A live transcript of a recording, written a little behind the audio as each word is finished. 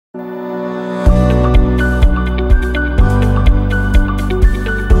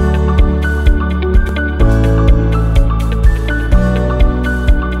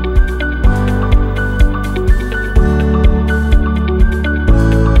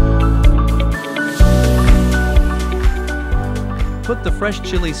Put the fresh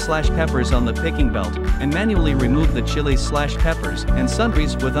chilies/peppers on the picking belt, and manually remove the chilies/peppers and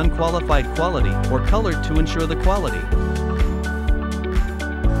sundries with unqualified quality or colored to ensure the quality.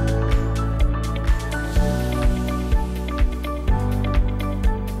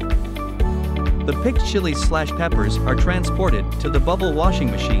 The picked chilies/peppers are transported to the bubble washing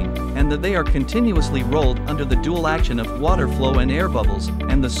machine, and they are continuously rolled under the dual action of water flow and air bubbles,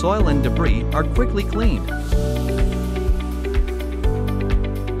 and the soil and debris are quickly cleaned.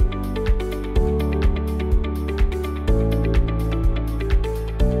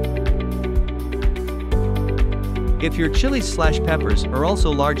 If your chilies/peppers are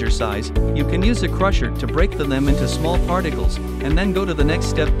also larger size, you can use a crusher to break them into small particles, and then go to the next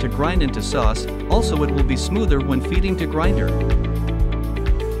step to grind into sauce. Also, it will be smoother when feeding to grinder.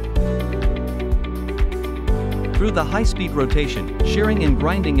 Through the high-speed rotation, shearing and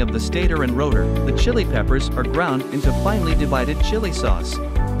grinding of the stator and rotor, the chili peppers are ground into finely divided chili sauce.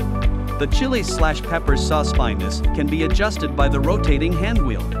 The chilies/peppers sauce fineness can be adjusted by the rotating hand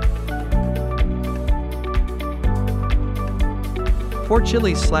wheel. Pour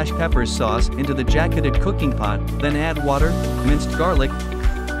chilies/peppers sauce into the jacketed cooking pot, then add water, minced garlic,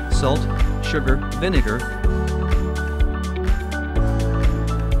 salt, sugar, vinegar,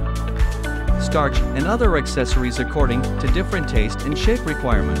 starch, and other accessories according to different taste and shape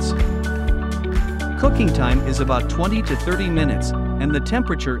requirements. Cooking time is about 20 to 30 minutes, and the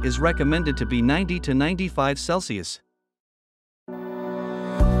temperature is recommended to be 90 to 95 Celsius.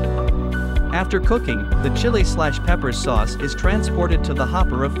 After cooking, the chili/peppers sauce is transported to the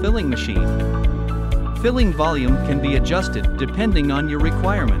hopper of filling machine. Filling volume can be adjusted depending on your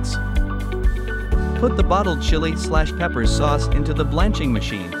requirements. Put the bottled chili/peppers sauce into the blanching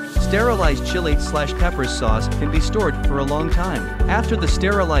machine. Sterilized chili/peppers sauce can be stored for a long time. After the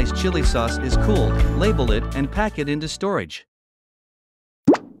sterilized chili sauce is cooled, label it and pack it into storage.